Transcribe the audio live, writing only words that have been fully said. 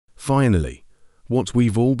Finally, what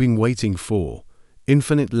we've all been waiting for,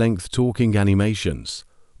 infinite length talking animations,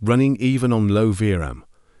 running even on low VRAM,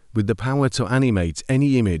 with the power to animate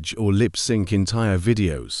any image or lip sync entire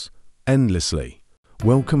videos, endlessly.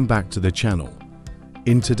 Welcome back to the channel.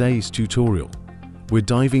 In today's tutorial, we're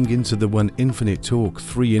diving into the WAN Infinite Talk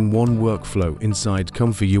 3-in-1 workflow inside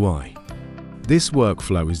Comfy UI. This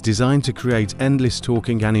workflow is designed to create endless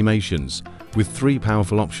talking animations with 3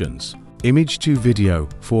 powerful options: image to video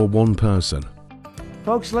for one person.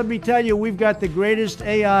 Folks, let me tell you, we've got the greatest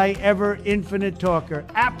AI ever infinite talker.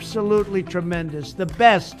 Absolutely tremendous. The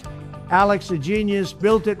best. Alex, a genius,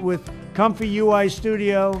 built it with Comfy UI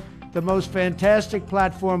Studio, the most fantastic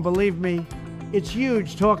platform, believe me. It's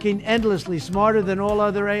huge, talking endlessly, smarter than all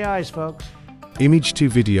other AIs, folks. Image to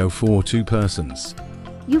video for 2 persons.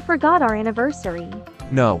 You forgot our anniversary.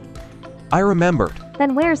 No, I remembered.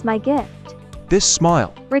 Then where's my gift? This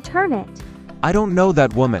smile. Return it. I don't know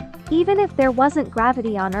that woman. Even if there wasn't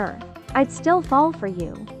gravity on Earth, I'd still fall for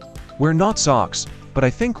you. We're not socks, but I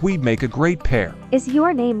think we'd make a great pair. Is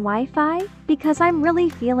your name Wi-Fi? Because I'm really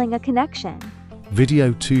feeling a connection.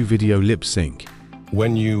 Video to video lip sync.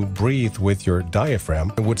 When you breathe with your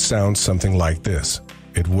diaphragm, it would sound something like this.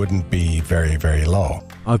 It wouldn't be very, very low.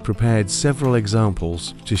 I've prepared several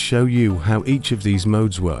examples to show you how each of these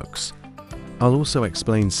modes works. I'll also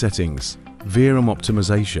explain settings, VRAM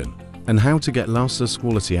optimization, and how to get lossless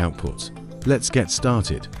quality output. Let's get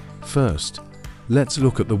started. First, let's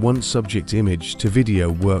look at the one subject image to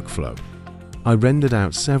video workflow. I rendered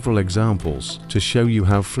out several examples to show you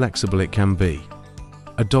how flexible it can be.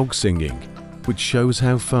 A dog singing, which shows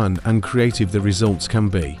how fun and creative the results can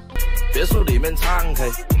be.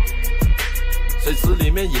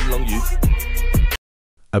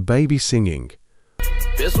 A baby singing.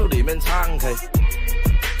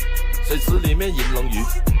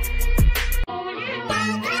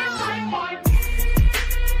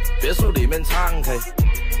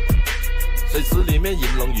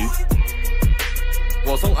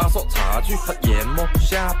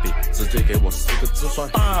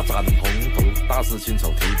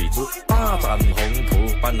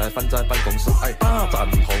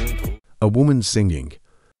 A woman singing.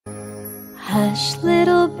 Hush,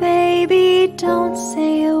 little baby, don't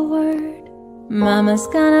say a word. Mama's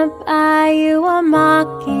gonna buy you a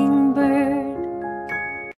mockingbird.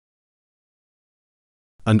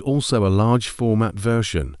 And also a large format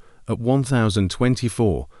version at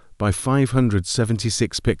 1024 by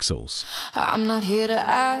 576 pixels. I'm not here to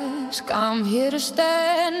ask, I'm here to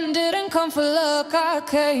stand. Didn't come for luck, I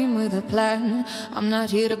came with a plan. I'm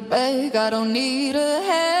not here to beg, I don't need a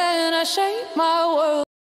hand. I shape my world.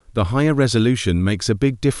 The higher resolution makes a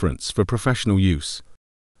big difference for professional use.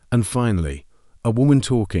 And finally, a woman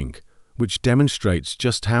talking, which demonstrates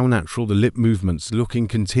just how natural the lip movements look in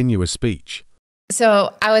continuous speech.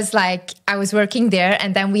 So I was working there,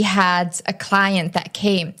 and then we had a client that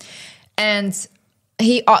came, and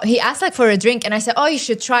he asked for a drink, and I said, oh, you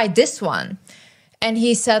should try this one. And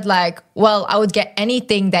he said well, I would get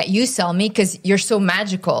anything that you sell me because you're so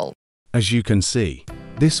magical. As you can see,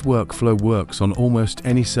 this workflow works on almost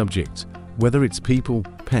any subject, whether it's people,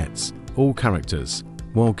 pets, or characters,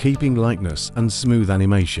 while keeping likeness and smooth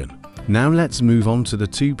animation. Now let's move on to the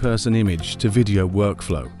 2-person image to video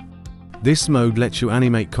workflow. This mode lets you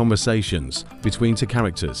animate conversations between 2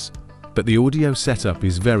 characters, but the audio setup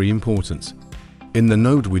is very important. In the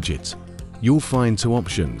node widget, you'll find 2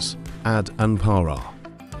 options, add and para.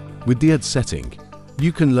 With the add setting,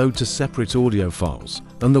 you can load to separate audio files,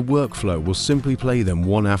 and the workflow will simply play them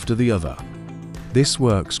one after the other. This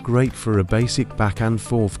works great for a basic back and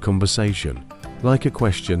forth conversation, like a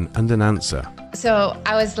question and an answer. So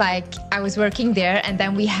I was working there, and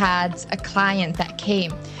then we had a client that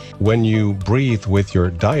came. When you breathe with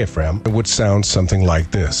your diaphragm, it would sound something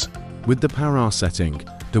like this. With the para setting,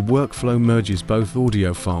 the workflow merges both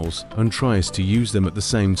audio files and tries to use them at the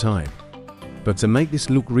same time. But to make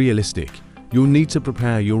this look realistic, you'll need to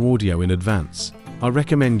prepare your audio in advance. I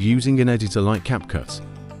recommend using an editor like CapCut.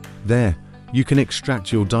 There, you can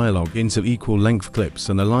extract your dialogue into equal length clips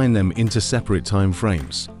and align them into separate time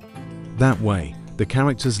frames. That way, the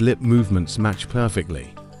characters' lip movements match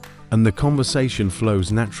perfectly, and the conversation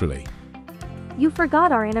flows naturally. You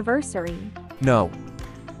forgot our anniversary. No,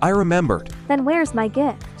 I remembered. Then where's my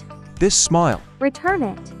gift? This smile. Return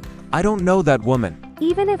it. I don't know that woman.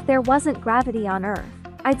 Even if there wasn't gravity on Earth,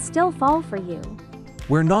 I'd still fall for you.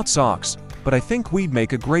 We're not socks, but I think we'd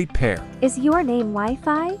make a great pair. Is your name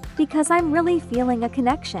Wi-Fi? Because I'm really feeling a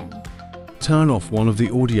connection. Turn off one of the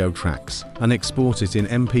audio tracks and export it in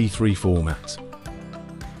MP3 format.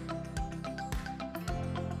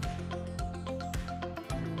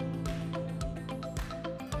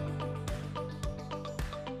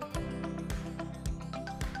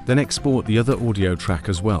 Then export the other audio track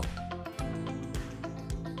as well.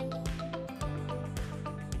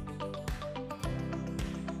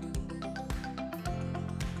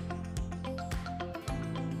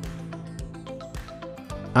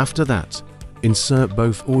 After that, insert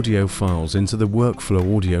both audio files into the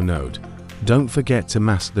workflow audio node. Don't forget to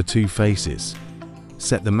mask the two faces.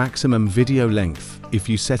 Set the maximum video length. If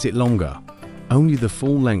you set it longer, only the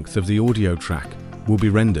full length of the audio track will be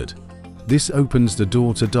rendered. This opens the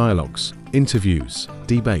door to dialogues, interviews,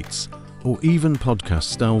 debates, or even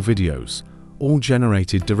podcast-style videos, all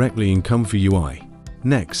generated directly in Comfy UI.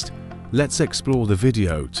 Next, let's explore the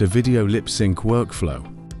video-to-video lip-sync workflow.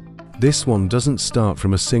 This one doesn't start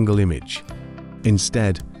from a single image.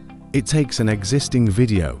 Instead, it takes an existing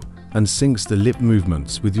video and syncs the lip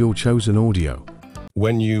movements with your chosen audio.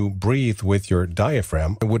 When you breathe with your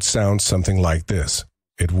diaphragm, it would sound something like this.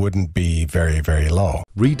 It wouldn't be very, very low.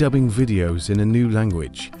 Redubbing videos in a new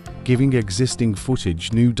language, giving existing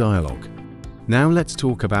footage new dialogue. Now let's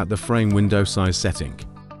talk about the frame window size setting.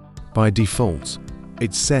 By default,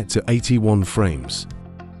 it's set to 81 frames.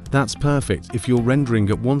 That's perfect if you're rendering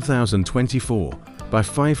at 1024 by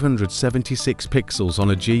 576 pixels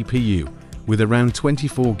on a GPU with around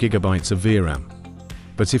 24 GB of VRAM.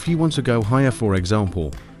 But if you want to go higher, for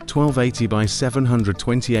example, 1280 by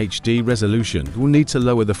 720 HD resolution, will need to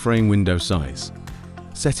lower the frame window size.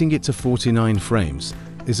 Setting it to 49 frames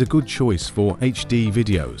is a good choice for HD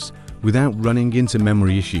videos without running into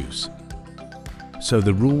memory issues. So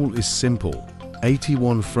the rule is simple: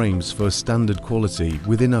 81 frames for standard quality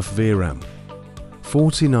with enough VRAM.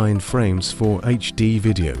 49 frames for HD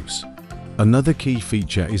videos. Another key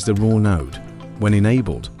feature is the RAW node. When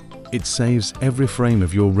enabled, it saves every frame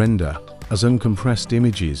of your render as uncompressed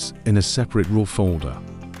images in a separate RAW folder,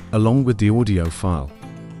 along with the audio file.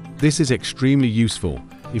 This is extremely useful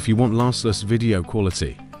if you want lossless video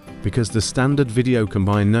quality, because the standard video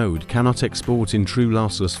combine node cannot export in true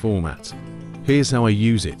lossless format. Here's how I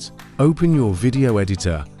use it. Open your video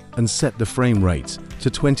editor and set the frame rate to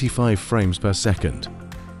 25 frames per second.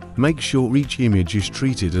 Make sure each image is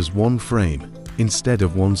treated as one frame instead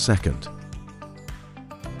of 1 second.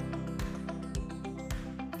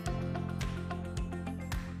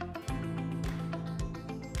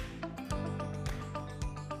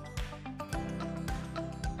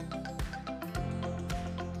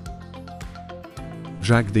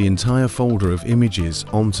 Drag the entire folder of images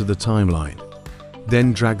onto the timeline.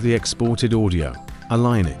 Then drag the exported audio,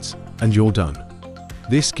 align it, and you're done.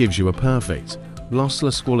 This gives you a perfect,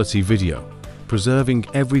 lossless quality video, preserving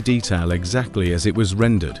every detail exactly as it was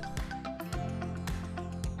rendered.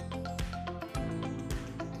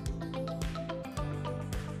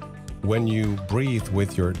 When you breathe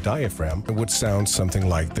with your diaphragm, it would sound something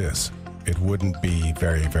like this. It wouldn't be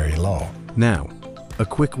very, very low. Now, a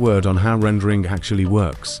quick word on how rendering actually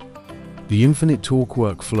works. The Infinite Talk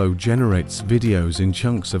Workflow generates videos in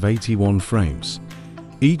chunks of 81 frames.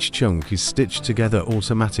 Each chunk is stitched together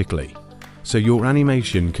automatically, so your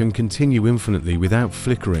animation can continue infinitely without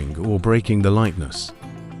flickering or breaking the likeness.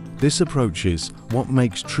 This approach is what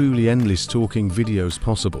makes truly endless talking videos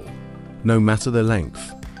possible, no matter the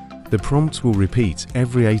length. The prompt will repeat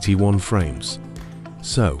every 81 frames.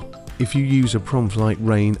 So, if you use a prompt like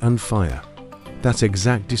rain and fire, that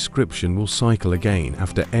exact description will cycle again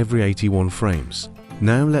after every 81 frames.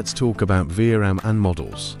 Now let's talk about VRAM and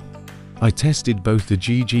models. I tested both the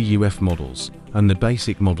GGUF models and the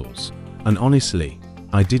basic models, and honestly,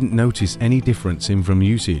 I didn't notice any difference in VRAM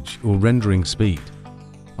usage or rendering speed.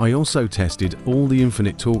 I also tested all the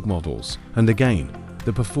Infinite Talk models, and again,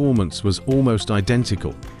 the performance was almost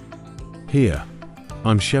identical. Here,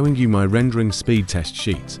 I'm showing you my rendering speed test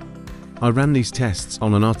sheet. I ran these tests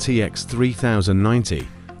on an RTX 3090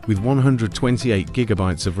 with 128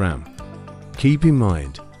 GB of RAM. Keep in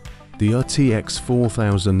mind, the RTX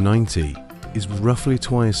 4090 is roughly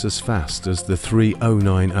twice as fast as the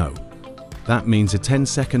 3090. That means a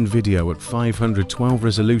 10-second video at 512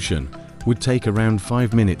 resolution would take around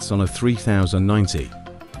 5 minutes on a 3090,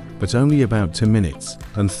 but only about 2 minutes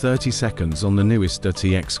and 30 seconds on the newest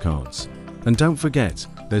RTX cards. And don't forget,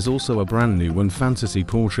 there's also a brand new WAN Fantasy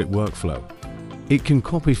Portrait Workflow. It can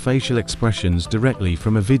copy facial expressions directly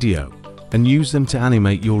from a video and use them to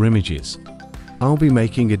animate your images. I'll be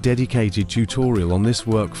making a dedicated tutorial on this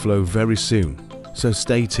workflow very soon, so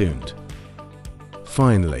stay tuned.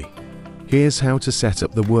 Finally, here's how to set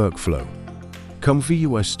up the workflow. Comfy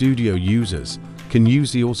UI Studio users can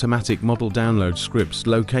use the automatic model download scripts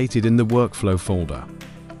located in the workflow folder,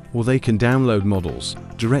 or they can download models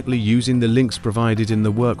directly using the links provided in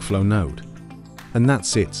the workflow node. And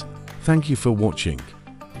that's it. Thank you for watching,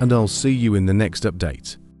 and I'll see you in the next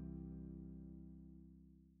update.